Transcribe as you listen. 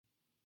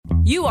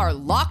You are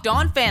Locked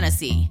On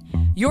Fantasy,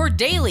 your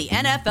daily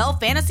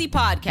NFL fantasy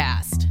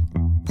podcast.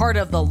 Part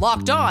of the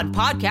Locked On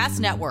Podcast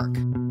Network,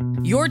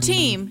 your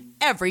team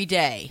every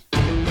day.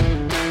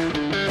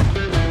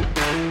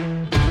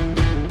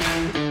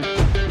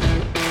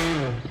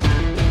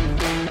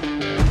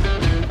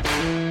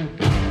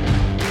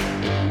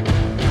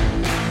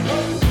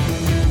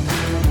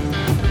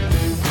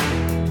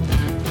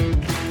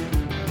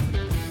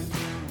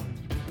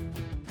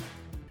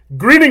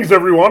 Greetings,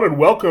 everyone, and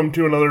welcome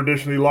to another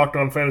edition of the Locked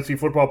On Fantasy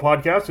Football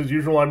Podcast. As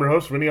usual, I'm your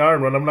host, Vinnie Iyer,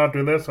 and when I'm not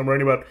doing this, I'm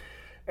writing about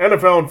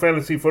NFL and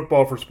fantasy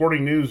football for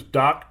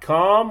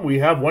SportingNews.com. We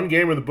have one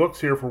game in the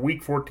books here for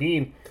Week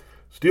 14.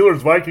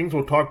 Steelers-Vikings,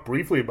 we'll talk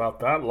briefly about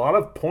that. A lot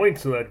of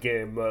points in that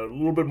game, a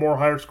little bit more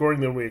higher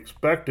scoring than we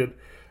expected.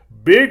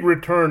 Big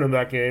return in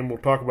that game, we'll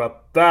talk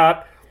about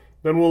that.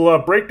 Then we'll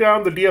break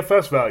down the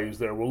DFS values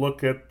there. We'll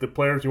look at the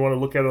players you want to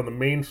look at on the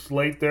main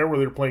slate there,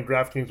 whether you're playing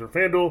DraftKings or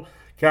FanDuel,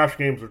 cash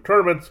games or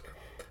tournaments,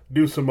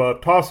 do some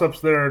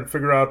toss-ups there and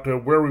figure out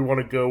where we want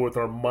to go with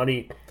our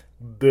money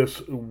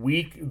this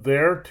week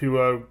there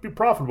to be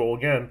profitable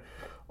again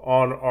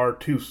on our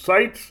two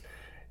sites.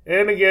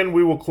 And again,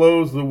 we will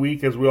close the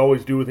week as we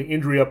always do with the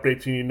injury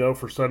updates you need to know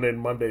for Sunday and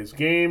Monday's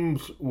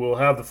games. We'll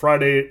have the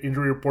Friday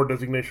injury report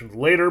designations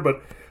later,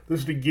 but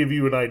this is to give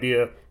you an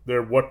idea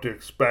there what to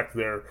expect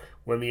there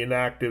when the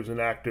inactives and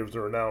actives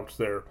are announced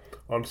there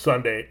on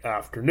Sunday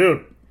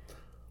afternoon.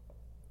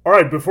 All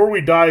right, before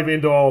we dive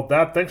into all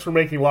that, thanks for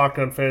making Locked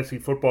On Fantasy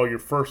Football your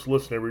first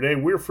listen every day.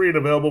 We're free and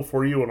available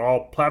for you on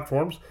all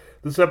platforms.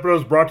 This episode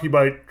is brought to you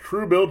by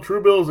Truebill.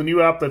 Truebill is a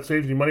new app that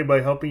saves you money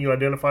by helping you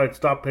identify and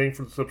stop paying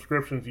for the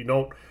subscriptions you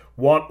don't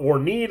want or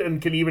need,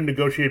 and can even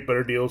negotiate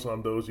better deals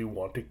on those you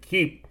want to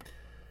keep.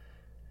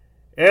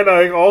 And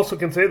I also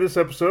can say this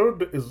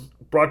episode is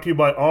brought to you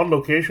by On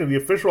Location, the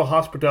official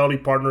hospitality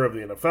partner of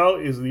the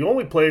NFL. It is the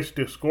only place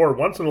to score a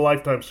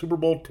once-in-a-lifetime Super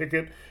Bowl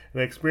ticket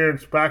and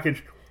experience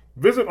package.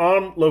 Visit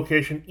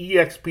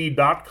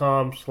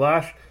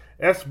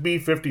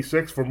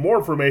onlocationexp.com/SB56 for more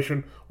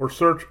information or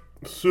search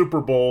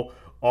Super Bowl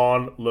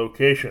On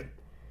Location.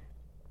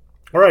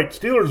 All right,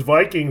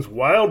 Steelers-Vikings,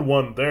 wild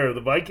one there.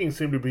 The Vikings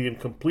seem to be in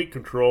complete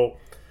control.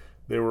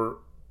 They were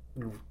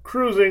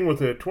cruising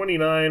with a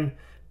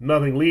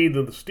 29-0 lead.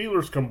 Then the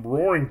Steelers come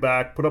roaring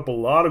back, put up a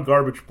lot of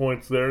garbage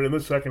points there in the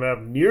second half,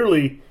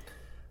 nearly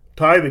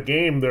tie the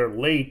game there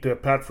late.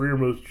 Pat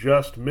Freiermuth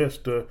just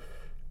missed a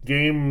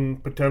game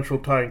potential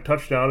tying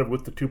touchdown, and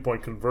with the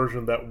 2-point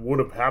conversion that would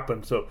have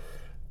happened. So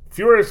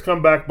furious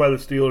comeback by the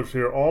Steelers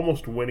here,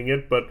 almost winning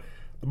it. But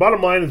the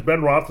bottom line is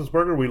Ben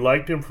Roethlisberger, we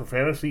liked him for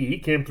fantasy. He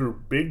came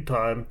through big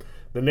time.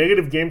 The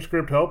negative game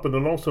script helped, and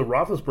then also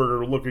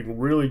Roethlisberger looking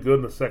really good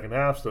in the second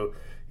half. So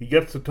he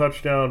gets the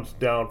touchdowns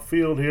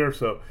downfield here.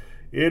 So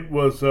it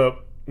was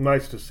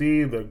nice to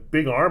see. The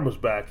big arm was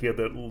back. He had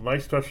that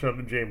nice touchdown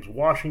to James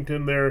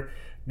Washington there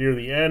near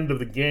the end of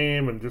the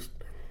game, and just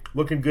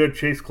looking good.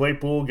 Chase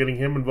Claypool, getting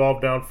him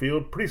involved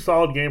downfield. Pretty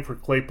solid game for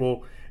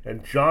Claypool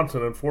and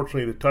Johnson.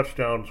 Unfortunately, the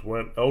touchdowns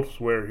went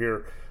elsewhere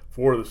here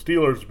for the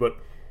Steelers, but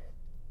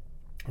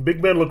Big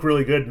Ben looked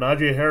really good.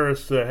 Najee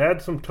Harris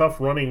had some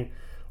tough running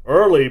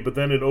early, but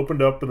then it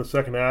opened up in the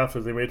second half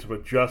as they made some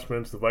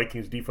adjustments. The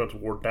Vikings defense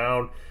wore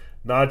down.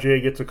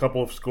 Najee gets a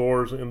couple of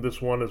scores in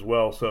this one as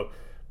well. So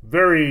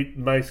very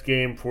nice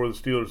game for the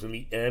Steelers in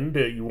the end.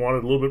 You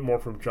wanted a little bit more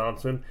from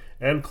Johnson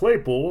and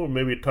Claypool,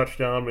 maybe a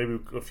touchdown,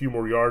 maybe a few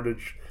more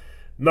yardage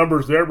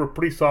numbers there, but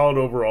pretty solid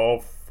overall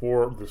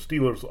for the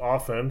Steelers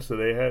offense. So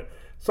they had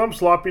some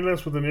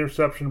sloppiness with an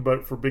interception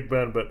but for Big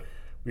Ben, but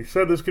we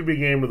said this could be a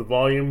game where the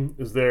volume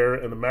is there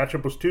and the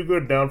matchup was too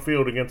good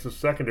downfield against the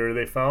secondary.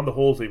 They found the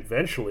holes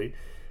eventually. In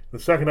the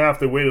second half,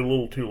 they waited a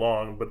little too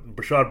long, but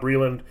Bashaud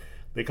Breeland,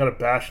 they kind of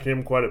bashed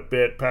him quite a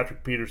bit.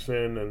 Patrick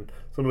Peterson and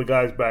some of the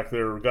guys back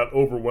there got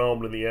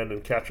overwhelmed in the end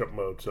in catch-up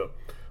mode. So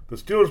the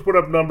Steelers put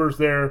up numbers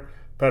there.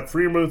 Pat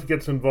Freiermuth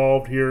gets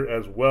involved here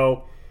as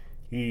well.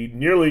 He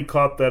nearly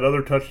caught that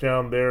other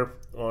touchdown there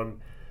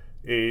on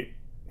a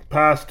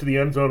pass to the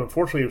end zone.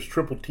 Unfortunately, it was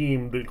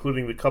triple-teamed,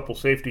 including the couple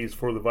safeties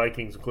for the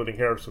Vikings, including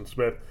Harrison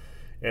Smith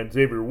and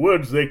Xavier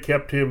Woods. They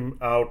kept him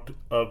out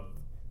of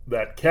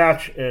that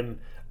catch and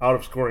out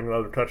of scoring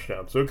another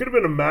touchdown. So it could have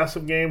been a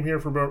massive game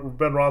here for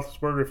Ben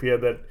Roethlisberger if he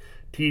had that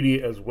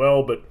TD as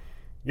well. But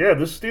yeah,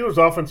 this Steelers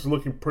offense is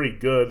looking pretty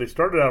good. They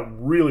started out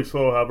really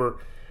slow, however.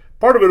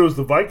 Part of it was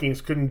the Vikings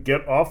couldn't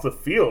get off the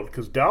field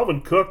because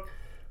Dalvin Cook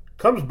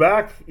comes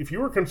back. If you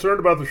were concerned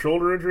about the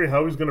shoulder injury,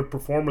 how he's going to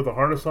perform with a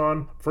harness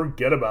on,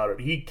 forget about it.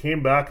 He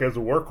came back as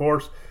a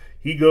workhorse.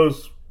 He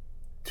goes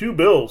 2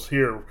 bills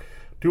here.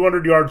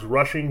 200 yards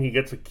rushing. He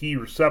gets a key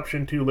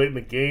reception too late in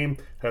the game.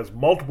 Has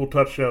multiple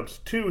touchdowns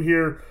too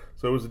here.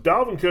 So it was a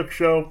Dalvin Cook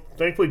show.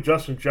 Thankfully,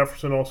 Justin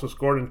Jefferson also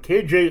scored. And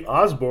KJ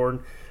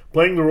Osborne,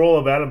 playing the role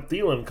of Adam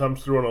Thielen,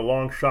 comes through on a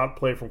long shot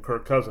play from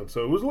Kirk Cousins.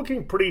 So it was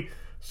looking pretty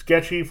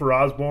sketchy for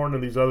Osborne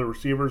and these other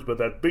receivers. But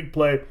that big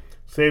play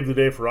saved the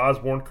day for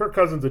Osborne. Kirk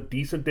Cousins a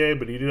decent day,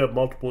 but he did have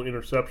multiple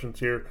interceptions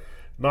here.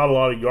 Not a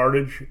lot of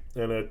yardage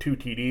and 2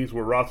 TDs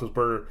where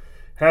Roethlisberger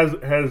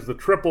has the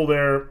triple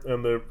there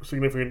and the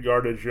significant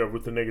yardage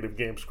with the negative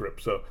game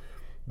script. So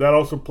that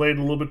also played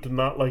a little bit to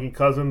not liking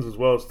Cousins, as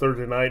well as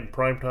Thursday night in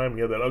primetime.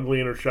 He had that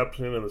ugly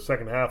interception in the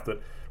second half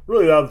that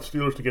really allowed the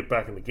Steelers to get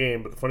back in the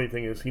game. But the funny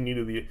thing is he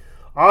needed the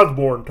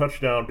Osborne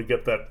touchdown to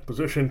get that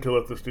position to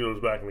let the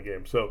Steelers back in the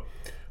game. So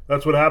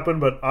that's what happened.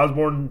 But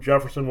Osborne,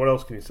 Jefferson, what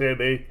else can you say?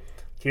 They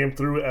came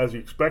through as you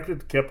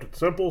expected, kept it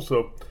simple.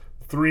 So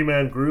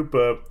three-man group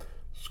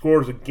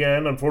scores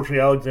again. Unfortunately,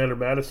 Alexander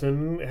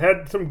Mattison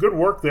had some good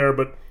work there,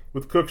 but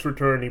with Cook's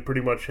return, he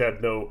pretty much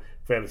had no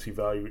fantasy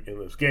value in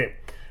this game.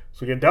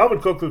 So again,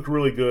 Dalvin Cook looked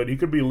really good. He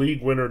could be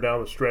league winner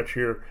down the stretch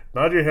here.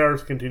 Najee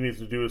Harris continues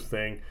to do his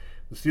thing.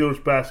 The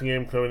Steelers passing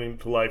game coming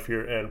into life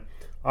here, and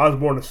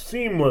Osborne a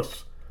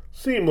seamless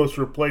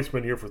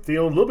replacement here for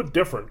Thielen. A little bit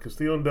different because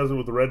Thielen does it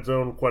with the red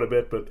zone quite a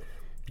bit, but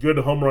good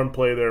home run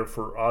play there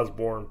for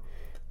Osborne,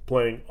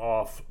 playing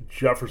off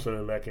Jefferson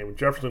in that game. And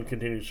Jefferson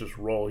continues to just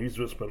roll. He's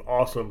just been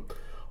awesome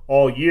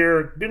all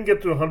year. Didn't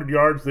get to 100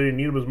 yards. They didn't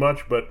need him as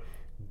much, but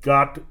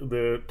got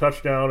the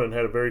touchdown and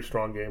had a very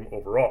strong game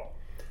overall.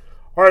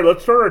 All right,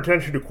 let's turn our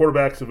attention to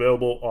quarterbacks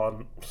available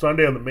on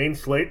Sunday on the main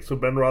slate. So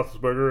Ben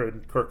Roethlisberger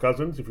and Kirk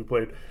Cousins. If you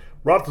played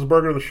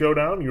Roethlisberger in the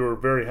showdown, you were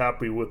very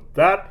happy with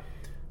that.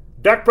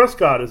 Dak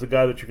Prescott is a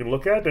guy that you can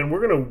look at, and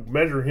we're going to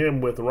measure him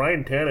with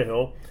Ryan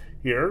Tannehill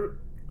here.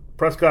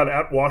 Prescott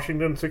at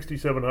Washington,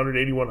 6,700,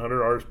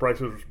 8,100 are his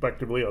prices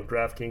respectively on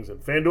DraftKings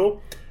and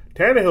FanDuel.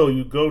 Tannehill,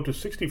 you go to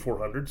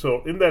 6,400,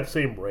 so in that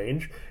same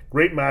range.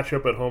 Great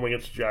matchup at home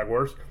against the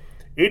Jaguars.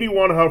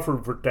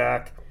 8,100 for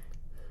Dak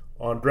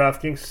on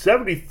DraftKings,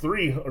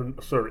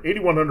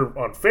 8,100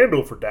 on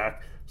FanDuel for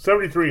Dak,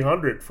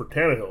 7,300 for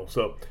Tannehill.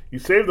 So you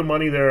save the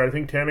money there. I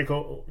think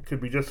Tannehill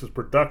could be just as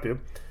productive.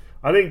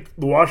 I think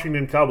the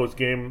Washington Cowboys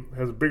game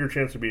has a bigger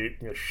chance to be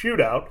a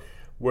shootout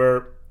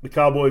where the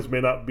Cowboys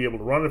may not be able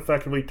to run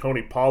effectively.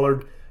 Tony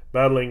Pollard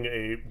battling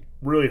a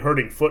really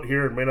hurting foot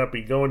here and may not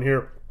be going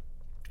here.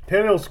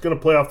 Tannehill's going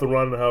to play off the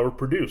run, however,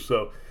 produce.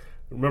 So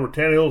remember,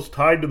 Tannehill's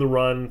tied to the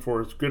run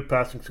for his good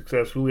passing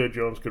success. Julio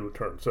Jones could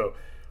return. So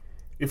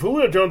if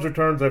Julio Jones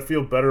returns, I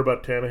feel better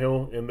about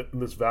Tannehill in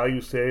this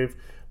value save,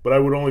 but I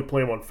would only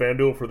play him on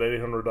FanDuel for that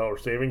 $800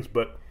 savings.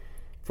 But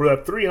for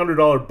that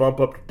 $300 bump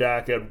up to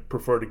Dak, I'd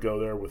prefer to go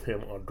there with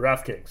him on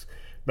DraftKings.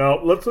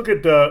 Now, let's look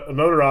at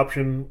another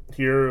option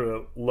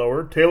here,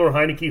 lower. Taylor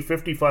Heineke,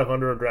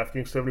 5,500 on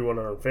DraftKings,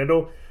 7,100 on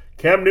FanDuel.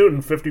 Cam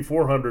Newton,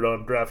 5,400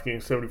 on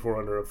DraftKings,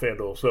 7,400 on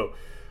FanDuel. So,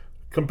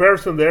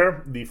 comparison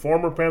there, the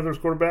former Panthers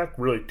quarterback,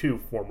 really two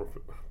former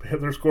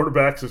Panthers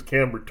quarterbacks as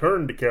Cam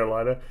returned to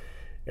Carolina,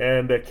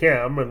 and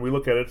Cam, and we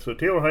look at it. So,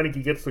 Taylor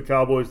Heineke gets the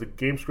Cowboys. The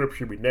game script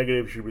should be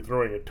negative. Should be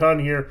throwing a ton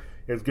here.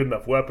 He has good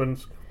enough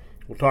weapons.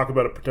 We'll talk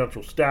about a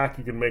potential stack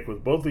you can make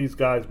with both these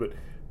guys, but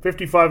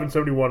 55 and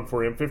 71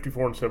 for him,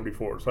 54 and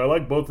 74. So I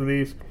like both of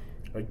these.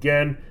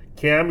 Again,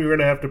 Cam, you're going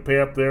to have to pay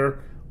up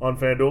there on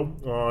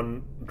FanDuel.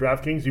 On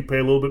DraftKings, you pay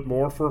a little bit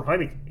more for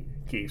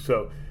Heineke.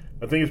 So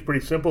I think it's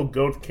pretty simple.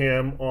 Go with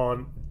Cam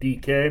on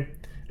DK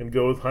and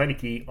go with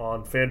Heineke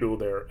on FanDuel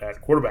there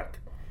at quarterback.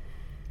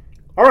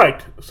 All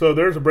right, so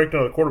there's a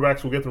breakdown of the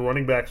quarterbacks. We'll get the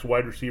running backs,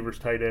 wide receivers,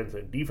 tight ends,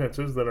 and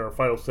defenses. Then in our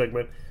final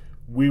segment,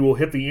 we will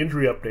hit the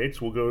injury updates.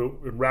 We'll go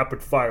in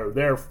rapid fire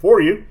there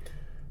for you.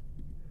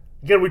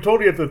 Again, we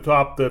told you at the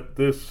top that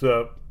this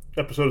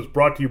episode is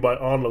brought to you by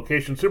On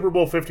Location. Super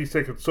Bowl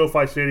 56 at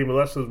SoFi Stadium,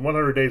 less than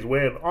 100 days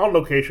away. And On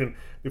Location,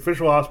 the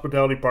official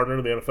hospitality partner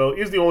of the NFL,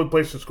 is the only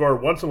place to score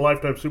a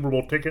once-in-a-lifetime Super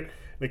Bowl ticket and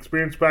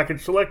experience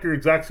package. Select your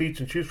exact seats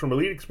and choose from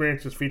elite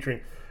experiences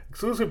featuring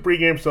exclusive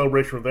pregame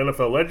celebration with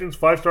NFL legends,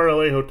 5-star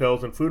LA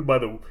hotels, and food by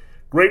the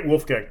great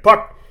Wolfgang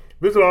Puck.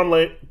 Visit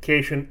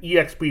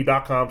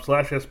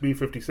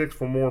onlocationexp.com/SB56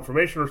 for more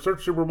information or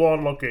search Super Bowl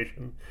On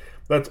Location.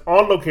 That's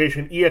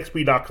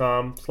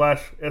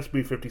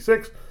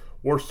onlocationexp.com/SB56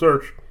 or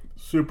search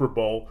Super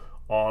Bowl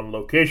On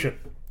Location.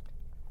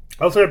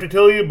 I also have to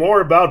tell you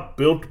more about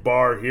Built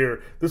Bar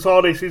here. This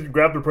holiday season,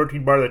 grab the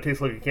protein bar that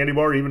tastes like a candy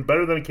bar, even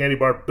better than a candy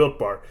bar, Built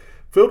Bar.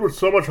 Filled with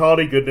so much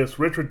holiday goodness,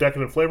 rich with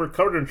decadent flavor,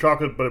 covered in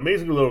chocolate, but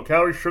amazingly low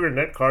calories, sugar,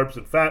 net carbs,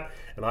 and fat,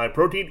 and high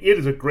protein. It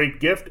is a great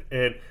gift,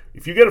 and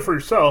if you get it for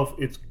yourself,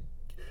 it's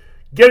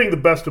getting the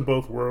best of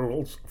both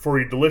worlds for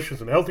you,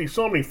 delicious and healthy.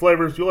 So many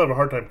flavors, you'll have a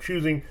hard time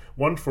choosing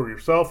ones for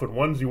yourself and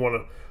ones you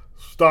want to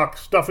stock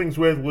stuffings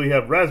with. We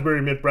have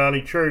raspberry mint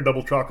brownie, cherry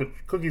double chocolate,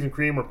 cookies and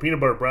cream, or peanut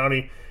butter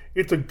brownie.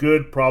 It's a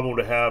good problem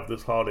to have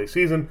this holiday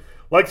season.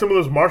 Like some of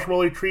those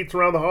marshmallow treats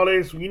around the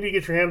holidays, you need to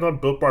get your hands on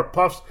Built Bar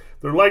Puffs.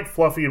 They're light,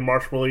 fluffy, and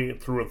marshmallowy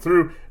through and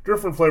through.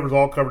 Different flavors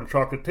all covered in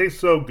chocolate. Taste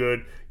so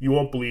good, you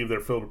won't believe they're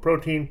filled with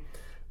protein.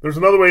 There's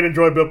another way to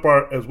enjoy Built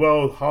Bar as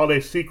well, holiday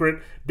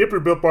secret. Dip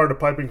your Built Bar in a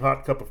piping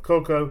hot cup of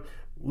cocoa.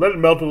 Let it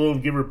melt a little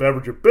and give your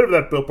beverage a bit of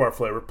that Built Bar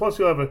flavor. Plus,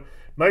 you'll have a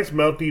nice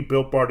melty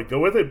Built Bar to go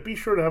with it. Be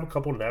sure to have a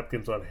couple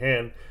napkins on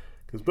hand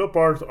because Built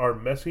Bars are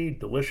messy,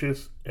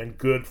 delicious, and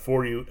good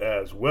for you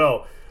as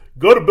well.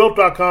 Go to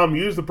Built.com,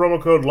 use the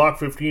promo code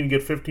LOCK15 and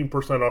get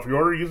 15% off your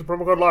order. Use the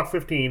promo code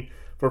LOCK15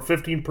 for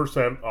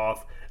 15%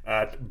 off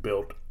at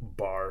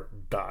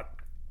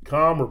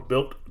BuiltBar.com or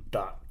Built.com.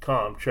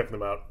 FanDuel.com. Check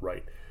them out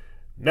right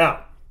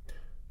now.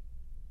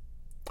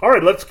 All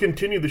right, let's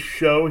continue the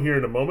show here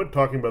in a moment,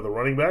 talking about the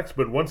running backs.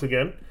 But once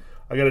again,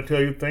 I got to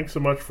tell you, thanks so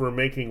much for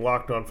making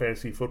Locked On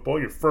Fantasy Football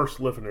your first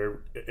listen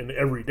in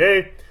every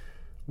day.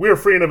 We are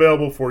free and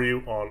available for you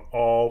on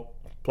all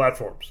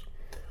platforms.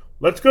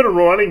 Let's go to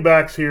running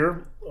backs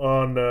here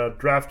on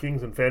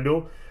DraftKings and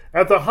FanDuel.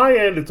 At the high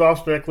end, it's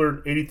Austin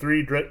Eckler,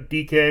 83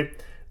 DK,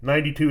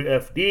 92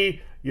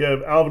 FD. You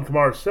have Alvin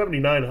Kamara,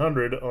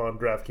 7,900 on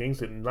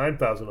DraftKings and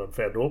 9,000 on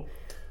FanDuel.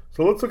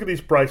 So let's look at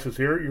these prices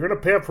here. You're going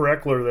to pay up for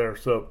Eckler there.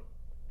 So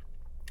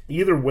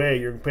either way,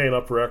 you're paying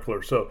up for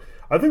Eckler. So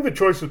I think the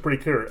choice is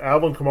pretty clear.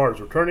 Alvin Kamara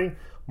is returning.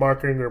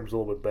 Mark Ingram's a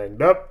little bit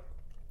banged up.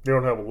 They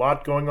don't have a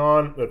lot going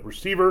on at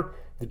receiver.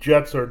 The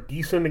Jets are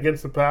decent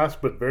against the pass,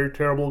 but very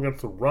terrible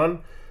against the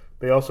run.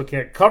 They also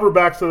can't cover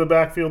backs to the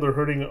backfield. They're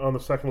hurting on the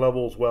second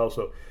level as well.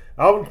 So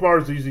Alvin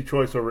Kamara is the easy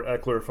choice over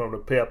Eckler if I'm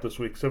going to pay up this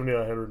week.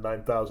 7,900,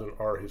 9,000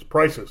 are his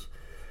prices.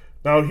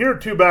 Now here are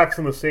two backs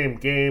in the same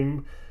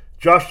game.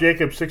 Josh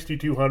Jacobs,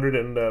 6,200,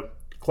 and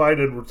Clyde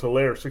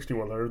Edwards-Helaire,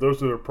 6,100.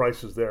 Those are their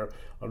prices there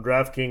on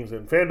DraftKings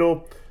and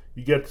FanDuel.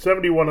 You get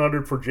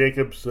 7,100 for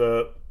Jacobs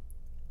there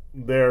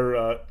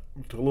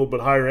to a little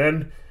bit higher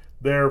end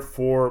there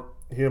for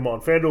him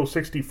on FanDuel,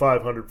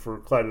 6,500 for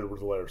Clyde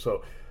Edwards-Helaire.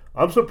 So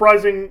I'm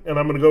surprising, and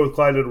I'm going to go with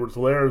Clyde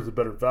Edwards-Helaire as a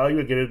better value.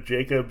 Again,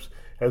 Jacobs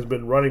has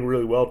been running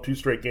really well, 2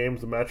 straight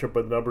games. The matchup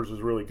by the numbers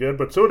is really good,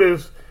 but so it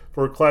is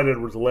for Clyde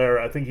Edwards-Helaire.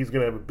 I think he's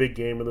going to have a big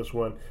game in this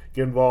one,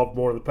 get involved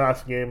more in the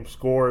passing game,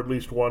 score at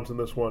least once in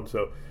this one.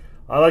 So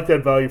I like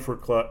that value for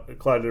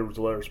Clyde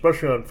Edwards-Helaire,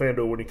 especially on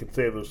FanDuel when he can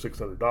save those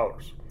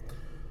 $600.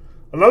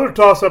 Another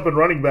toss-up in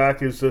running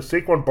back is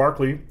Saquon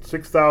Barkley,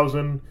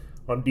 6,000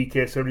 on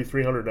DK,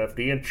 7,300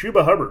 FD, and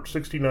Chuba Hubbard,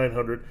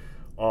 6,900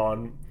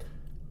 on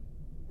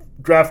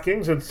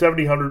DraftKings and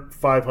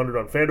 7,500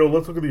 on FanDuel.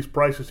 Let's look at these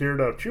prices here.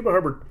 Now, Chuba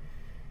Hubbard,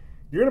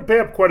 you're going to pay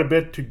up quite a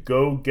bit to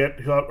go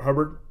get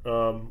Hubbard.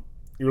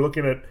 You're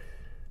looking at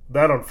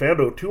that on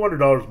FanDuel,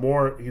 $200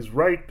 more. He's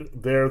right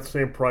there, the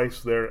same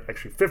price there.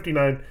 Actually,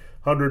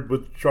 $5,900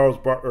 with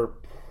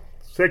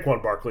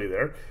Saquon Barkley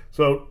there.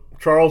 So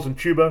Charles and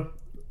Chuba,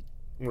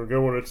 we're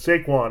going with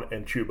Saquon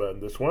and Chuba in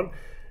this one.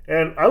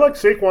 And I like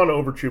Saquon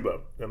over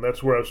Chuba, and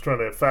that's where I was trying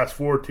to fast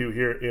forward to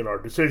here in our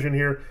decision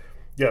here.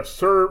 Yes,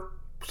 Sir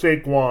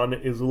Saquon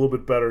is a little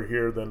bit better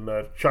here than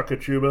Chukka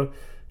Chuba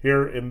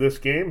here in this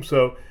game.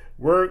 So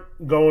we're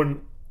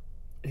going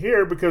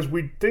here because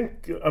we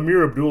think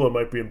Amir Abdullah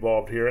might be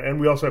involved here, and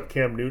we also have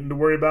Cam Newton to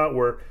worry about,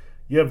 where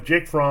you have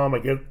Jake Fromm. I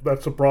get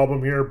that's a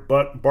problem here,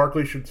 but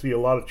Barkley should see a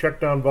lot of check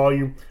down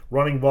volume,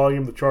 running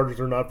volume. The Chargers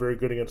are not very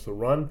good against the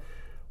run.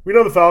 We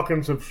know the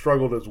Falcons have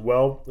struggled as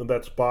well in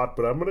that spot,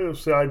 but I'm going to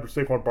side with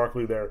Saquon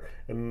Barkley there.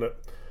 And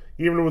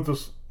even with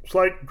this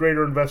slight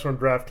greater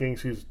investment on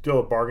DraftKings, he's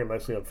still a bargain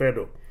nicely on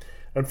FanDuel.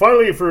 And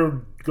finally, if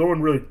we're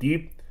going really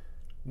deep,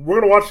 we're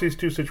going to watch these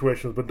two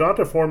situations. But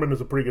Donta Foreman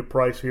is a pretty good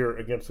price here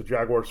against the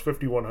Jaguars,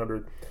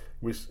 5,100.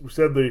 We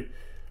said the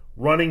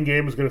running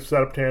game is going to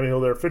set up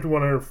Tannehill there.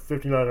 5,100,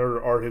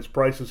 5,900 are his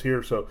prices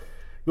here. So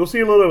you'll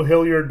see a little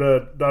Hilliard,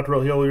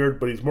 Dontrell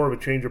Hilliard, but he's more of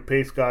a change of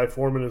pace guy.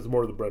 Foreman is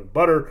more of the bread and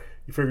butter.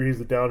 You figure he's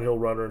the downhill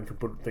runner and can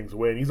put things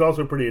away. And he's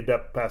also a pretty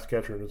adept pass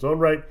catcher in his own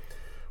right.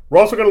 We're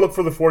also going to look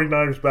for the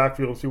 49ers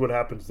backfield and see what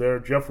happens there.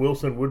 Jeff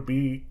Wilson would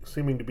be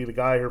seeming to be the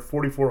guy here.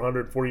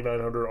 4,400,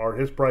 4,900 are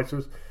his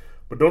prices.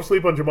 But don't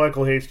sleep on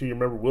JaMychal Hasty.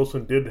 Remember,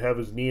 Wilson did have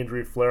his knee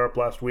injury flare up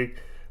last week.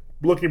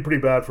 Looking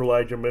pretty bad for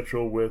Elijah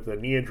Mitchell with a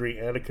knee injury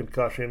and a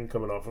concussion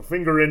coming off a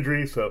finger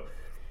injury. So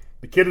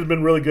the kid has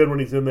been really good when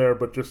he's in there,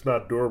 but just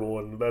not durable.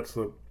 And that's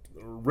the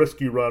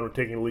risky run. We're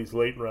taking these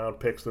late round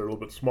picks. They're a little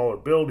bit smaller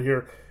build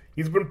here.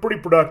 He's been pretty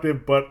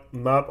productive, but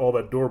not all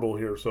that durable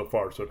here so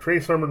far. So Trey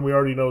Sermon, we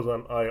already know, is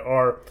on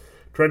IR.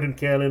 Trenton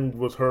Cannon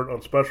was hurt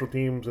on special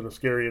teams in a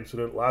scary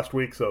incident last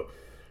week. So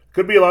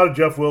could be a lot of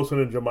Jeff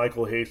Wilson and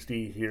JaMychal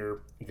Hasty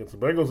here against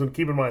the Bengals. And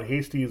keep in mind,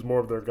 Hasty is more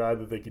of their guy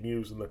that they can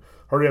use in the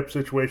hurry-up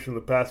situation in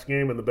the pass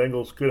game. And the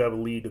Bengals could have a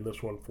lead in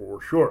this one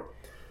for sure.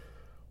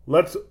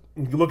 Let's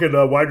look at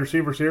wide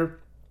receivers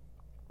here.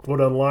 Put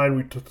online,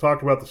 we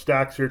talked about the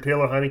stacks here.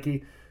 Taylor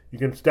Heineke, you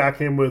can stack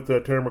him with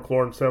Terry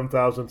McLaurin,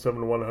 7,000,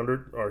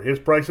 7,100 are his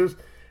prices.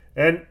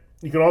 And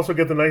you can also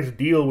get the nice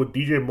deal with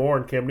DJ Moore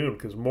and Cam Newton,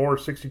 because Moore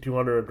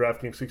 6,200 on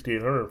DraftKings,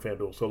 6,800 on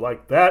FanDuel. So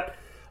like that.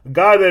 A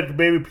guy that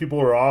maybe people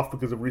are off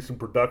because of recent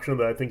production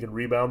that I think can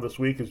rebound this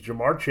week is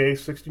Jamar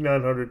Chase,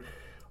 6,900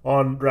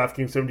 on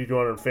DraftKings,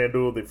 7,200 on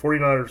FanDuel. The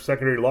 49ers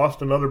secondary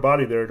lost another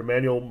body there to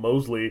Emmanuel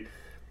Mosley.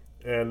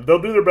 And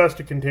they'll do their best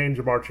to contain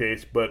Jamar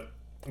Chase, but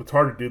it's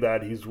hard to do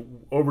that. He's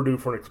overdue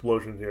for an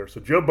explosion here.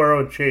 So Joe Burrow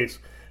and Chase,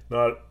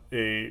 not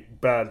a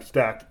bad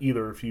stack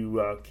either if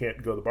you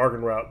can't go the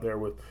bargain route there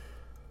with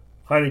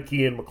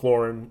Heineke and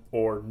McLaurin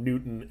or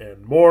Newton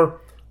and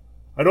Moore.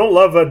 I don't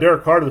love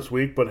Derek Carr this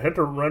week, but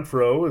Hunter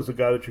Renfrow is a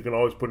guy that you can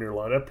always put in your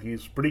lineup.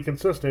 He's pretty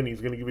consistent.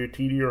 He's going to give you a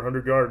TD or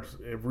 100 yards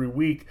every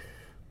week.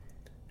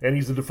 And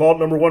he's the default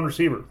number one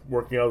receiver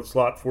working out of the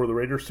slot for the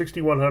Raiders.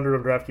 6,100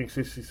 on DraftKings,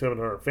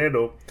 6,700 on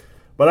FanDuel.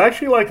 But I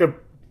actually like a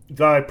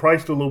guy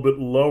priced a little bit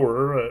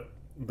lower.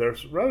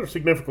 There's rather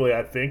significantly,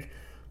 I think,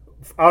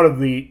 out of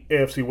the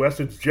AFC West.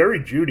 It's Jerry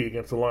Jeudy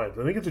against the Lions.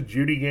 I think it's a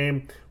Jeudy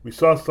game. We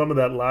saw some of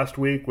that last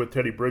week with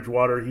Teddy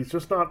Bridgewater. He's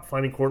just not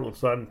finding Cortland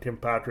Sutton, Tim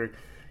Patrick.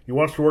 He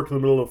wants to work in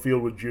the middle of the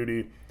field with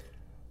Jeudy.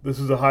 This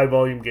is a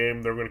high-volume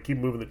game. They're going to keep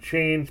moving the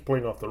chains,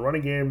 playing off the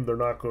running game. They're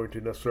not going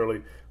to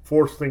necessarily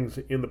force things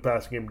in the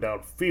passing game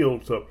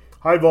downfield. So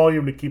high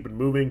volume to keep it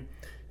moving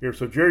here.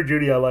 So Jerry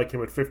Jeudy, I like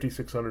him at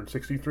 5,600,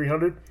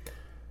 6,300.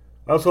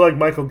 I also like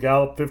Michael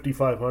Gallup,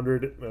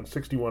 5,500 and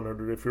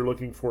 6,100 if you're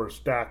looking for a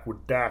stack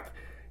with Dak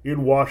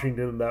in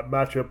Washington. And that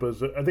matchup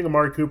is, I think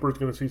Amari Cooper is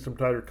going to see some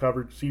tighter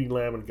coverage. CeeDee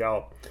Lamb and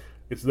Gallup,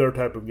 it's their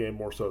type of game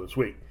more so this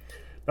week.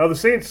 Now the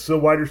Saints'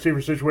 wide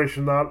receiver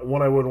situation, not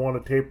one I would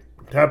want to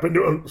tap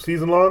into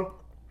season long.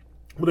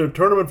 But in a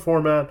tournament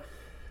format,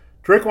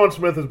 Traquan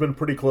Smith has been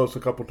pretty close a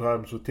couple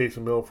times with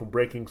Taysom Hill from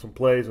breaking some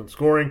plays and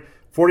scoring.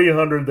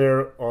 4,800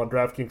 there on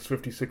DraftKings,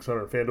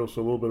 5,600 FanDuel,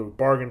 so a little bit of a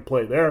bargain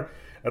play there.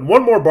 And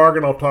one more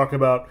bargain I'll talk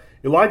about,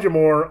 Elijah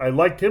Moore. I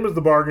liked him as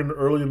the bargain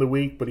early in the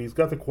week, but he's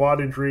got the quad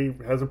injury,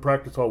 hasn't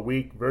practiced all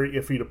week, very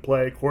iffy to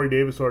play. Corey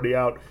Davis already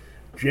out.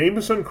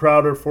 Jamison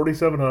Crowder,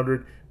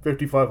 4,700,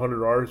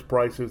 5,500 are his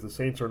prices. The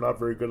Saints are not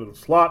very good in the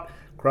slot.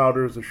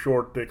 Crowder is a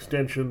short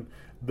extension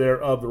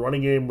there of the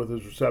running game with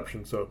his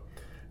reception. So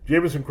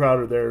Jamison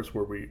Crowder there is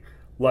where we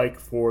like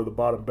for the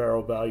bottom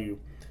barrel value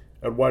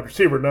at wide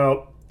receiver.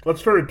 Now,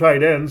 let's turn to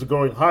tight ends,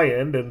 going high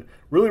end, and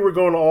really we're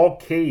going all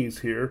Ks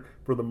here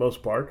for the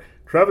most part.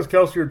 Travis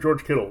Kelce or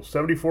George Kittle,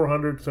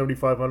 7,400,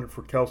 7,500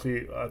 for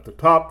Kelce at the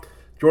top.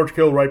 George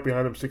Kittle right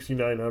behind him,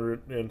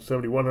 6,900 and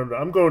 7,100.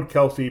 I'm going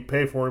Kelce,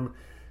 pay for him.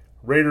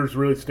 Raiders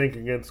really stink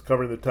against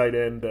covering the tight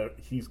end.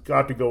 He's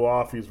got to go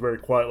off. He was very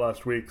quiet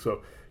last week.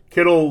 So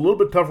Kittle, a little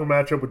bit tougher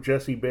matchup with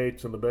Jesse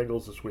Bates and the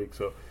Bengals this week.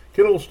 So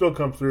Kittle will still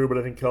come through, but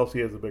I think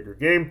Kelce has a bigger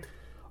game.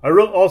 I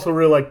also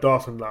really like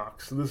Dawson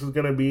Knox. This is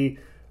going to be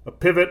a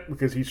pivot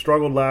because he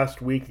struggled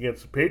last week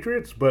against the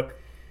Patriots, but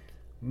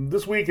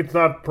this week it's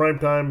not prime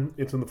time.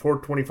 It's in the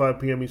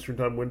 4:25 p.m. Eastern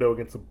time window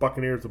against the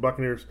Buccaneers. The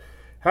Buccaneers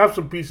have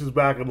some pieces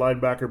back at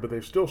linebacker, but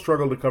they've still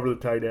struggled to cover the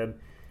tight end.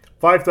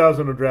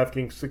 5,000 on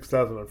DraftKings,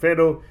 6,000 on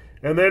FanDuel.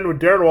 And then with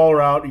Darren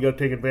Waller out, you got to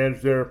take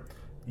advantage there.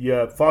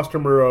 Yeah, Foster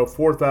Moreau,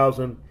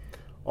 4,000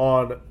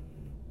 on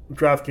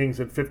DraftKings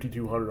and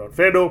 5,200 on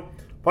FanDuel.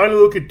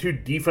 Finally, look at two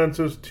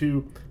defenses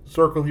to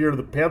circle here.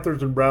 The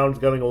Panthers and Browns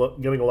getting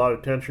a lot of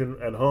attention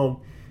at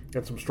home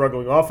and some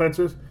struggling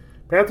offenses.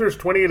 Panthers,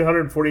 2,800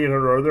 and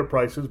 4,800 are their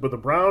prices, but the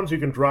Browns you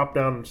can drop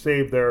down and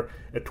save there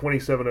at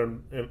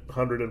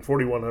 2,700 and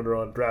 4,100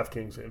 on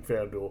DraftKings and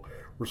FanDuel,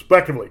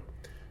 respectively.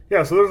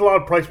 Yeah, so there's a lot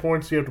of price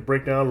points you have to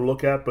break down and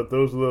look at, but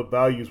those are the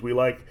values we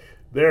like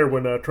there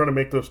when trying to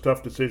make those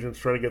tough decisions,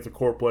 trying to get the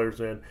core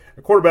players in.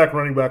 A quarterback,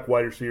 running back,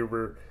 wide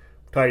receiver,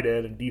 tight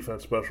end, and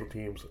defense special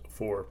teams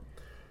for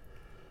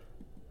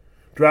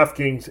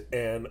DraftKings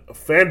and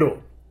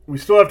FanDuel. We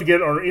still have to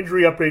get our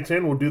injury updates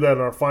in. We'll do that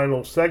in our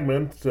final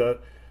segment.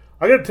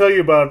 I got to tell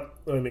you about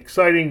an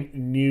exciting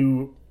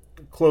new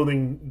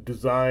clothing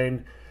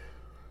design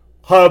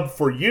hub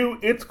for you.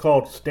 It's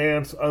called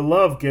Stance. I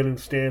love getting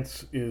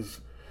Stance.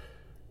 Is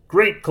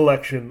great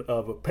collection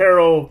of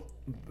apparel.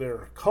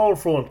 They're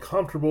colorful and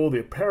comfortable. The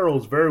apparel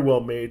is very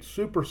well made,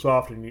 super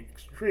soft and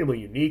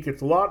extremely unique.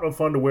 It's a lot of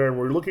fun to wear, and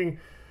we're looking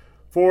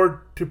forward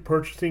to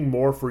purchasing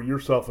more for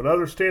yourself and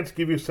others. Stance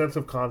give you a sense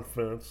of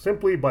confidence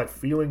simply by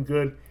feeling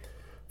good.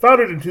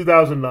 Founded in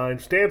 2009,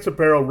 Stance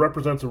Apparel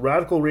represents a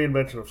radical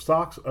reinvention of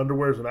socks,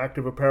 underwears, and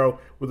active apparel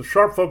with a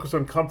sharp focus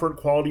on comfort,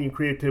 quality, and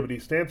creativity.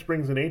 Stance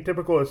brings an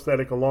atypical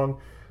aesthetic along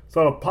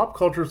some of pop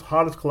culture's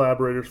hottest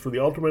collaborators for the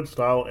ultimate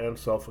style and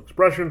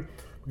self-expression,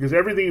 because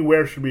everything you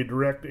wear should be a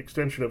direct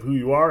extension of who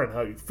you are and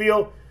how you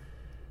feel.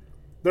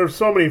 There's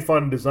so many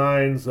fun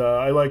designs.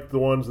 I like the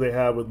ones they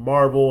have with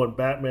Marvel and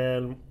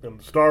Batman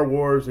and Star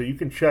Wars. You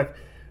can check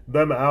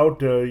them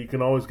out. You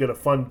can always get a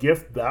fun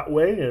gift that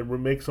way and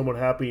make someone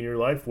happy in your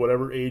life,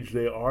 whatever age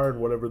they are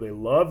and whatever they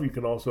love. You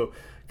can also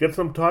get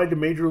some tied to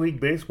Major League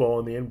Baseball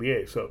and the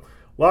NBA. So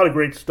a lot of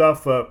great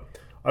stuff.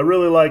 I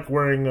really like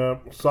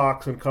wearing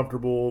socks and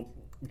comfortable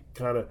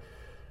kind of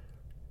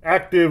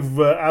active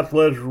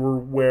athletic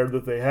wear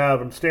that they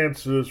have, and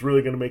Stance is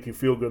really going to make you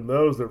feel good in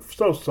those. They're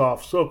so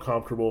soft, so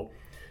comfortable,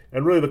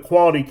 and really the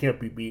quality can't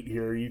be beat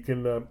here. You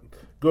can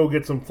go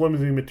get some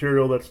flimsy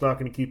material that's not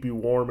going to keep you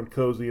warm and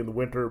cozy in the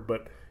winter,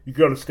 but you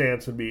go to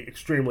Stance and be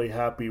extremely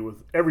happy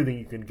with everything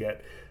you can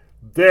get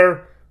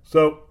there.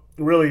 So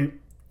really,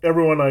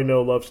 everyone I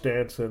know loves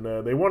Stance, and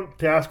they want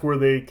to ask where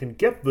they can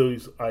get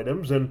these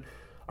items, and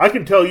I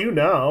can tell you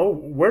now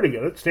where to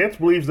get it. Stance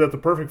believes that the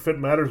perfect fit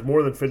matters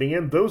more than fitting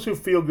in. Those who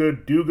feel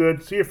good, do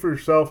good. See it for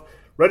yourself.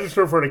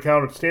 Register for an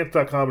account at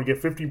Stance.com and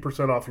get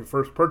 15% off your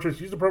first purchase.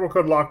 Use the promo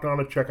code LOCKEDON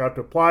at checkout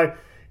to apply.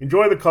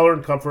 Enjoy the color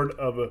and comfort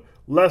of a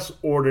less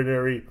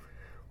ordinary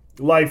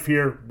life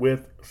here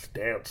with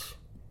Stance.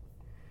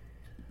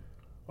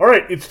 All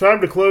right, it's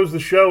time to close the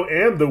show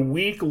and the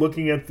week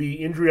looking at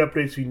the injury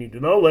updates you need to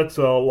know. Let's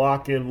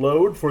lock and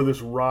load for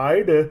this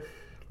ride.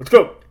 Let's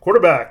go.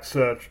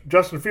 Quarterbacks.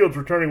 Justin Fields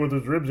returning with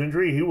his ribs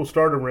injury. He will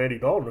start on Randy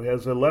Dalton, who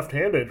has a left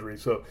hand injury.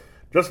 So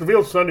Justin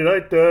Fields Sunday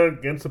night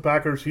against the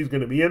Packers. He's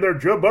going to be in there.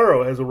 Joe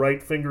Burrow has a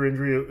right finger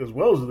injury as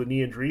well as the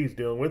knee injury he's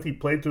dealing with. He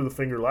played through the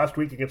finger last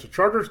week against the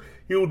Chargers.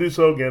 He will do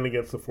so again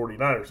against the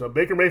 49ers. Now,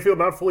 Baker Mayfield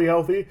not fully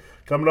healthy,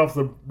 coming off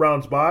the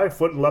Browns bye,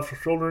 foot and left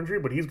shoulder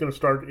injury, but he's going to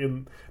start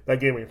in that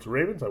game against the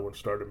Ravens. I wouldn't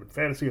start him in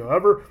fantasy.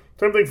 However,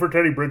 same thing for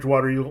Teddy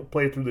Bridgewater. He'll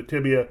play through the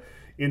tibia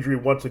injury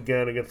once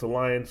again against the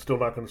Lions. Still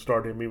not going to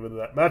start him even in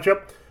that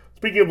matchup.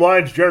 Speaking of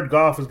Lions, Jared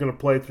Goff is going to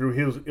play through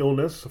his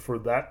illness for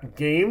that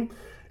game.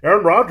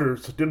 Aaron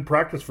Rodgers didn't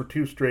practice for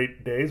 2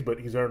 straight days, but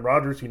he's Aaron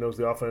Rodgers. He knows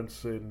the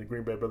offense in the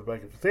Green Bay by the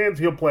back of his hands.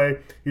 He'll play.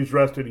 He's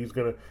rested. He's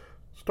going to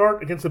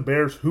start against the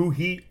Bears, who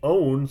he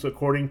owns,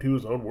 according to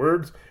his own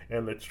words,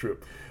 and it's true.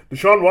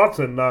 Deshaun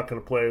Watson not going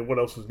to play. What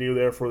else is new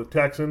there for the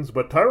Texans?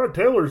 But Tyrod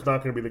Taylor is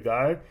not going to be the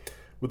guy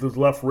with his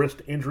left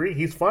wrist injury.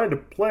 He's fine to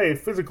play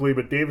physically,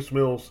 but Davis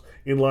Mills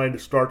in line to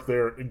start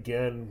there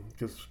again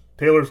because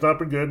Taylor's not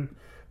been good.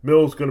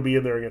 Mills going to be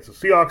in there against the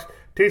Seahawks.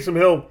 Taysom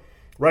Hill,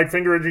 right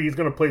finger injury. He's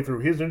going to play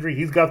through his injury.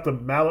 He's got the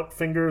mallet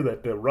finger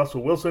that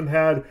Russell Wilson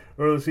had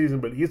earlier this season,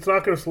 but it's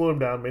not going to slow him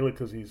down, mainly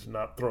because he's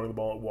not throwing the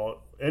ball at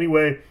wall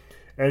anyway,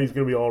 and he's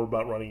going to be all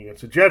about running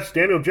against the Jets.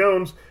 Daniel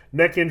Jones,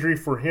 neck injury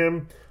for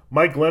him.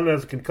 Mike Glennon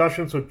has a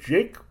concussion, so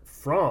Jake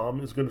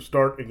Fromm is going to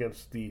start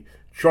against the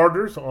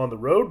Chargers on the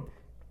road.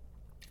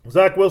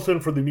 Zach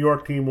Wilson for the New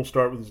York team will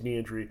start with his knee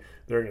injury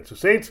there against the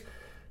Saints.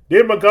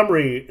 David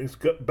Montgomery is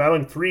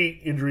battling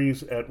 3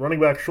 injuries at running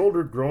back,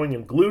 shoulder, groin,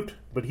 and glute,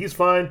 but he's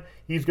fine.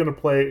 He's going to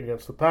play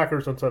against the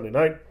Packers on Sunday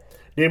night.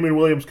 Damian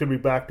Williams could be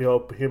back to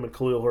help him and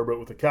Khalil Herbert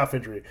with a calf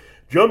injury.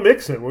 Joe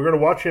Mixon, we're going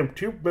to watch him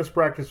 2 missed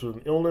practice with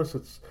an illness.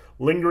 It's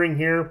lingering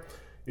here.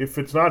 If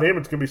it's not him,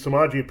 it's going to be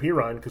Samaje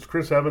Perine because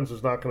Chris Evans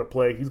is not going to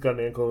play. He's got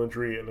an ankle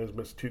injury and has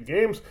missed 2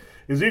 games.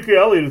 Ezekiel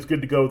Elliott is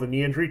good to go with a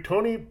knee injury.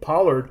 Tony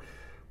Pollard,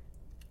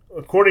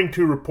 according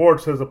to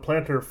reports, has a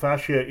plantar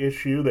fascia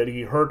issue that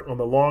he hurt on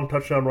the long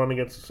touchdown run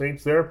against the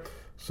Saints there.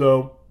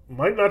 So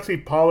might not see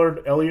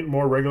Pollard, Elliott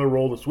more regular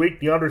role this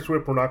week. DeAndre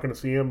Swift, we're not going to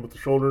see him with the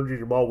shoulder injury.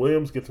 Jamal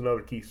Williams gets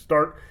another key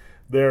start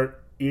there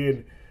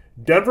in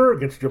Denver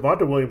against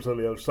Javonte Williams on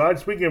the other side.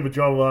 Speaking of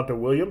Javonte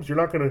Williams, you're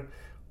not going to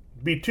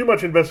be too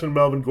much invested in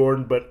Melvin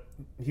Gordon, but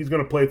he's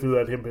going to play through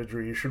that hip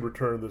injury. He should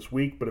return this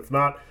week. But if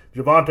not,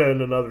 Javonte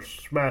in another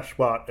smash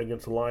spot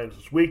against the Lions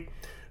this week.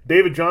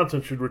 David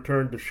Johnson should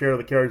return to share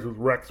the carries with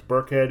Rex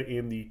Burkhead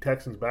in the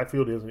Texans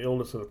backfield. He has an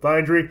illness and a thigh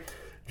injury.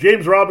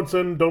 James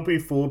Robinson, don't be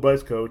fooled by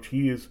his coach.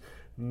 He is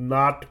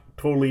not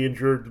totally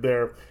injured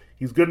there.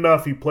 He's good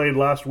enough. He played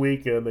last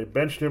week, and they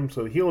benched him.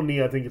 So heel and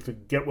knee, I think it's a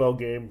get-well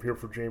game here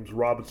for James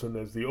Robinson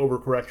as the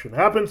overcorrection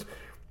happens.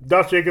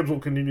 Josh Jacobs will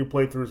continue to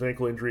play through his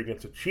ankle injury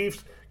against the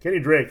Chiefs. Kenny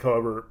Drake,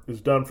 however,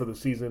 is done for the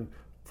season.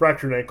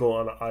 Fractured ankle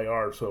on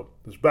IR, so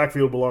this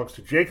backfield belongs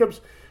to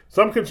Jacobs.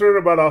 Some concern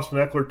about Austin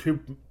Eckler,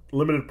 2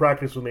 limited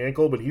practice on the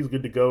ankle, but he's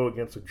good to go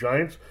against the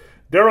Giants.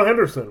 Darrell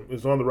Henderson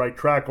is on the right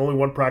track. Only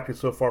 1 practice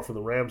so far for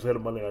the Rams ahead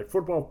of Monday Night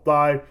Football.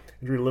 Thigh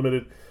injury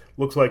limited.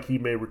 Looks like he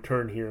may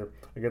return here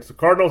against the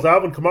Cardinals.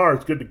 Alvin Kamara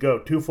is good to go.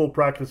 2 full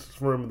practices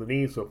for him in the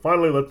knee. So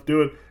finally, let's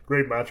do it.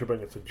 Great matchup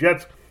against the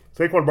Jets.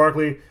 Saquon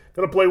Barkley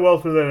going to play well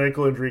through that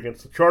ankle injury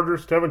against the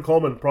Chargers. Tevin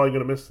Coleman probably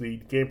going to miss the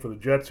game for the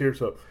Jets here.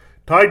 So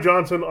Ty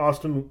Johnson,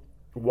 Austin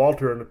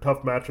Walter in a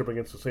tough matchup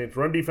against the Saints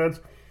run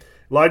defense.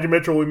 Elijah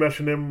Mitchell, we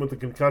mentioned him with the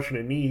concussion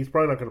and knee. He's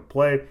probably not going to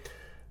play.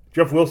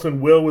 Jeff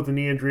Wilson will with the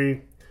knee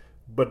injury.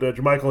 But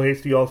Jermichael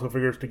Hasty also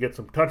figures to get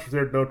some touches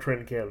there. No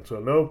Trenton Cannon. So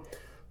no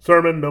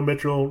Sermon, no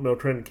Mitchell, no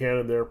Trenton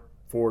Cannon there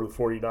for the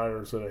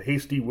 49ers. And a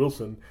Hasty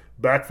Wilson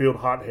backfield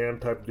hot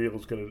hand type of deal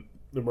is going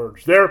to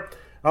emerge there.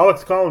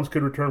 Alex Collins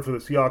could return for the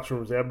Seahawks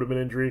from his abdomen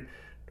injury.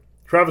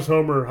 Travis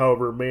Homer,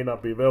 however, may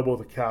not be available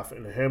with a calf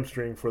and a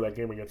hamstring for that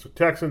game against the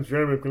Texans.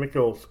 Jeremy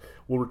McNichols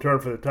will return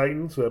for the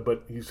Titans,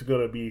 but he's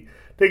going to be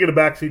taking a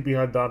backseat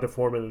behind Donta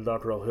Foreman and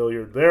Dontrell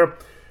Hilliard there.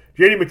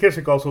 J.D.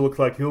 McKissick also looks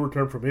like he'll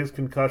return from his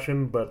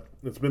concussion, but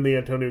it's been the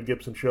Antonio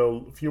Gibson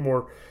show. A few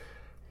more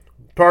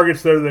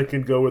targets there that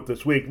can go with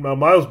this week. Now,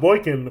 Miles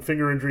Boykin, the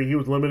finger injury, he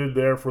was limited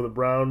there for the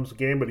Browns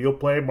game, but he'll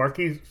play.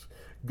 Marquise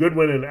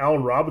Goodwin and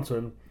Allen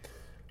Robinson,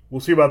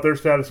 we'll see about their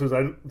statuses.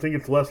 I think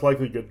it's less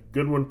likely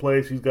Goodwin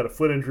plays. He's got a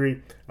foot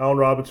injury. Allen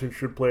Robinson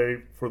should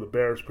play for the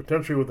Bears,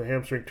 potentially with a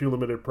hamstring. 2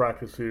 limited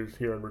practices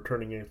here and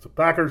returning against the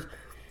Packers.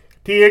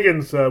 T.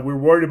 Higgins, we were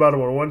worried about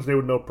him on Wednesday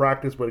with no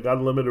practice, but he got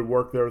limited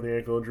work there with the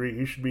ankle injury.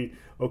 He should be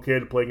okay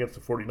to play against the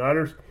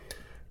 49ers.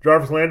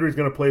 Jarvis Landry is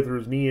going to play through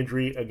his knee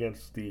injury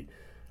against the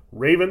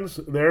Ravens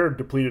there.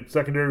 Depleted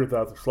secondary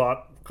without the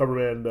slot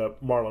coverman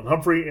Marlon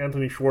Humphrey.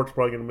 Anthony Schwartz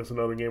probably going to miss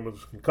another game with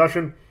his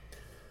concussion.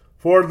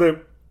 For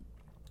the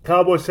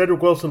Cowboys,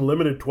 Cedric Wilson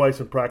limited twice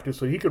in practice,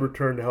 so he could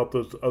return to help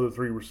those other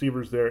 3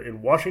 receivers there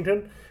in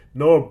Washington.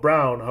 Noah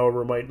Brown,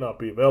 however, might not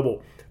be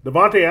available.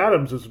 Devontae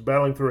Adams is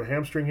battling through a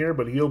hamstring here,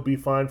 but he'll be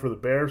fine for the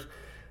Bears.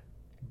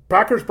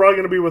 Packers probably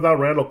going to be without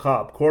Randall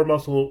Cobb. Core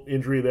muscle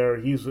injury there.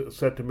 He's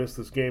set to miss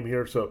this game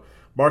here, so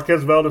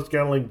Marquez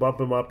Valdez-Scantling,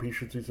 bump him up. He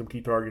should see some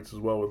key targets as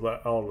well with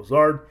Allen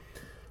Lazard.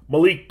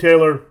 Malik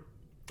Taylor,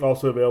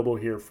 also available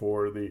here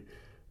for the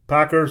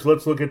Packers.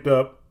 Let's look at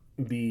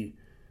the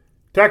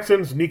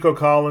Texans. Nico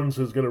Collins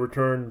is going to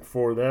return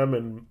for them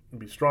and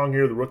be strong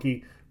here. The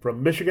rookie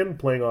from Michigan,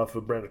 playing off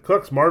of Brandon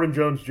Cooks. Marvin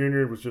Jones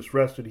Jr. was just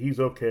rested. He's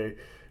okay.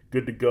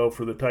 Good to go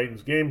for the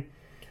Titans game.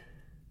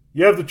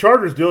 You have the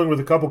Chargers dealing with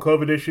a couple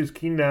COVID issues.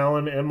 Keenan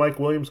Allen and Mike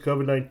Williams,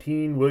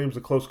 COVID-19. Williams,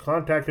 a close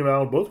contact of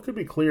Allen. Both could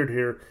be cleared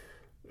here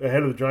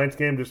ahead of the Giants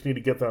game. Just need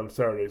to get that on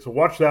Saturday. So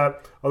watch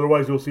that.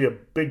 Otherwise, you'll see a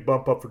big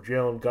bump up for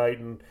Jalen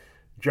Guyton,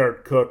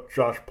 Jared Cook,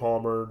 Josh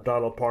Palmer,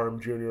 Donald Parham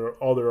Jr.,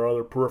 all their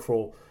other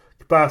peripheral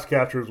pass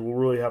catchers will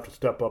really have to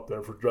step up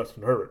there for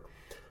Justin Herbert.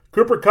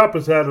 Cooper Kupp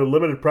has had a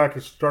limited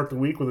practice to start the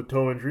week with a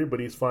toe injury, but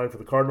he's fine for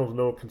the Cardinals.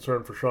 No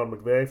concern for Sean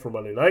McVay for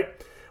Monday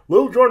night.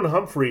 Little Jordan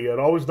Humphrey, and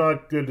always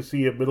not good to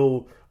see a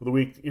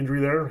middle-of-the-week injury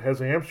there, has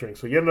a hamstring.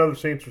 So yet another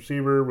Saints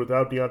receiver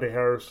without Deontay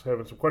Harris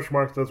having some question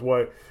marks. That's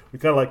why we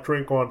kind of like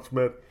Tre'Quan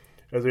Smith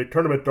as a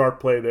tournament dart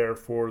play there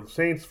for the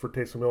Saints for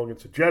Taysom Hill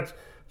against the Jets.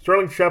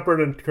 Sterling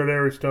Shepard and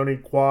Kadarius Toney,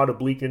 quad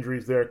oblique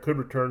injuries there, could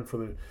return for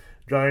the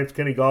Giants.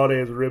 Kenny Golladay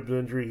has a ribs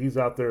injury. He's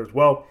out there as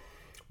well.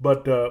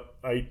 But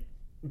I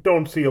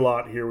don't see a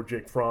lot here with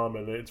Jake Fromm,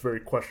 and it's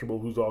very questionable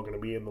who's all going to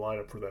be in the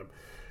lineup for them.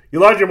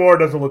 Elijah Moore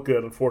doesn't look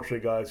good, unfortunately,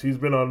 guys. He's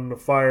been on the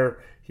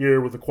fire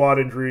here with a quad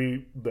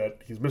injury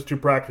that he's missed 2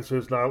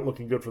 practices, not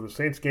looking good for the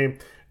Saints game.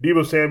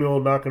 Deebo Samuel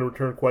not going to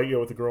return quite yet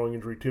with a growing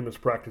injury, 2 missed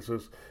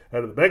practices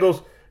out of the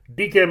Bengals.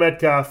 DK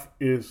Metcalf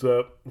is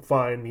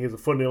fine. He has a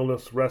foot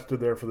illness, rested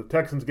there for the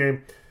Texans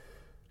game.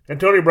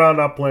 Antonio Brown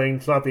not playing.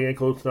 It's not the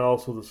ankle, it's now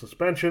also the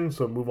suspension,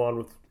 so move on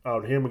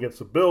without him against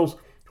the Bills.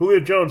 Julio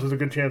Jones has a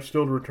good chance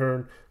still to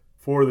return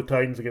for the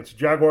Titans against the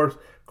Jaguars.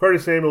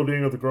 Curtis Samuel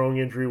dealing with a growing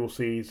injury. We'll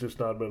see. He's just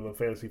not been on the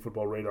fantasy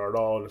football radar at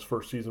all in his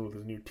first season with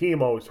his new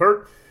team, always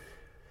hurt.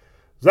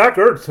 Zach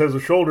Ertz has a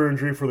shoulder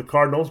injury for the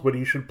Cardinals, but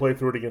he should play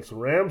through it against the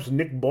Rams.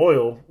 Nick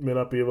Boyle may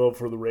not be available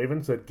for the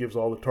Ravens. That gives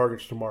all the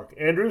targets to Mark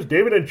Andrews.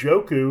 David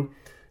Njoku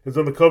is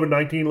on the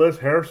COVID-19 list.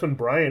 Harrison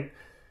Bryant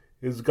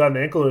has got an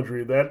ankle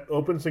injury. That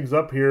opens things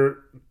up here.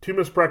 2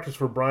 missed practice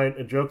for Bryant.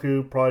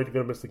 Njoku probably going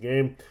to miss the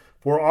game.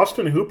 For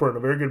Austin Hooper in a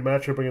very good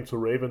matchup against the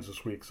Ravens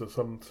this week. So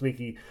some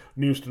sneaky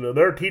news to know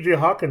there. TJ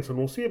Hawkinson,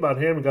 we'll see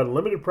about him. He got a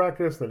limited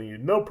practice, then he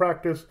had no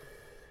practice.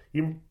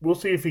 We'll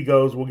see if he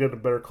goes. We'll get a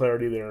better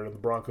clarity there in the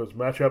Broncos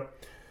matchup.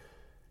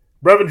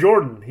 Brevin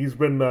Jordan, he's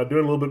been doing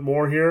a little bit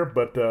more here,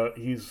 but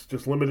he's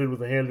just limited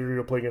with a hand injury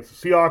to play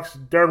against the Seahawks.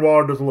 Darren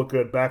Waller doesn't look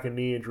good. Back and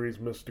knee injuries,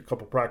 missed a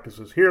couple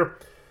practices here.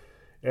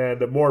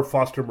 And more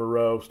Foster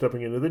Moreau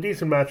stepping into the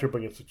decent matchup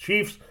against the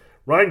Chiefs.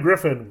 Ryan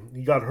Griffin,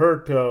 he got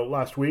hurt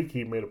last week.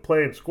 He made a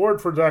play and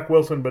scored for Zach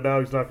Wilson, but now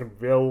he's not going to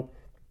be available.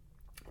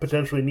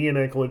 Potentially knee and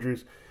ankle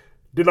injuries.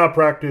 Did not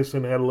practice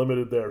and had a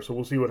limited there, so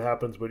we'll see what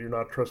happens, but you're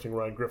not trusting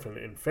Ryan Griffin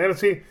in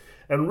fantasy.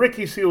 And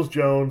Ricky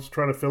Seals-Jones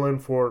trying to fill in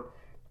for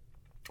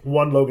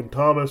one Logan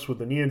Thomas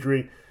with a knee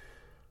injury.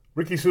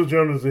 Ricky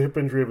Seals-Jones has a hip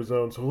injury of his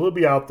own, so he'll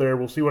be out there.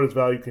 We'll see what his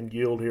value can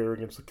yield here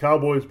against the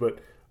Cowboys, but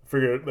I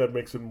figure that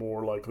makes it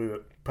more likely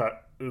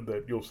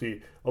that you'll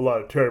see a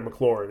lot of Terry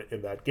McLaurin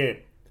in that game.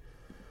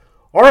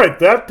 All right,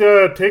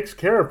 that takes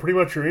care of pretty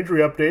much your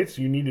injury updates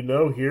you need to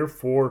know here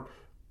for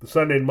the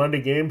Sunday and Monday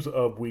games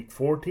of Week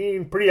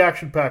 14. Pretty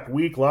action-packed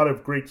week. A lot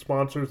of great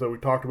sponsors that we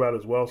talked about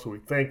as well, so we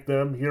thank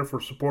them here for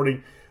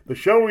supporting the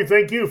show. We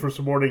thank you for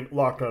supporting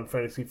Locked On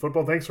Fantasy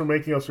Football. Thanks for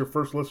making us your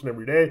first listen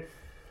every day.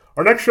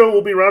 Our next show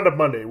will be Roundup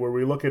Monday, where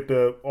we look at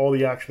all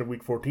the action of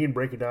Week 14,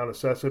 break it down,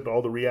 assess it,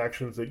 all the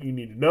reactions that you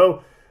need to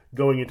know.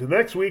 Going into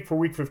next week for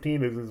Week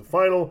 15, it is the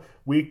final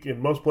week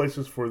in most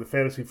places for the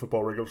fantasy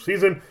football regular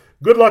season.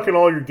 Good luck in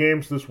all your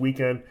games this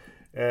weekend,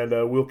 and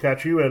we'll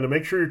catch you. And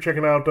make sure you're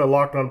checking out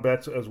Locked On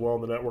Bets as well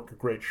on the network. A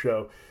great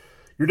show.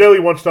 Your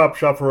daily one-stop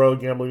shop for all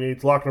gambling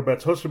needs. Locked On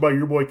Bets, hosted by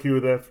your boy Q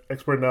with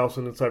expert analysis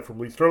and insight from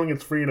Lee Sterling.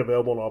 It's free and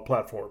available on all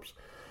platforms.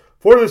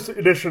 For this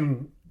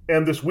edition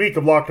and this week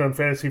of Locked On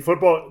Fantasy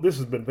Football, this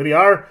has been Vinnie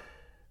Iyer.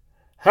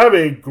 Have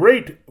a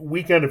great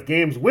weekend of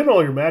games. Win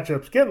all your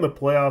matchups. Get in the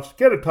playoffs.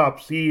 Get a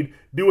top seed.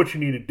 Do what you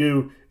need to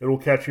do. And we'll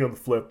catch you on the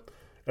flip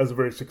as a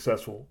very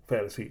successful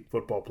fantasy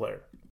football player.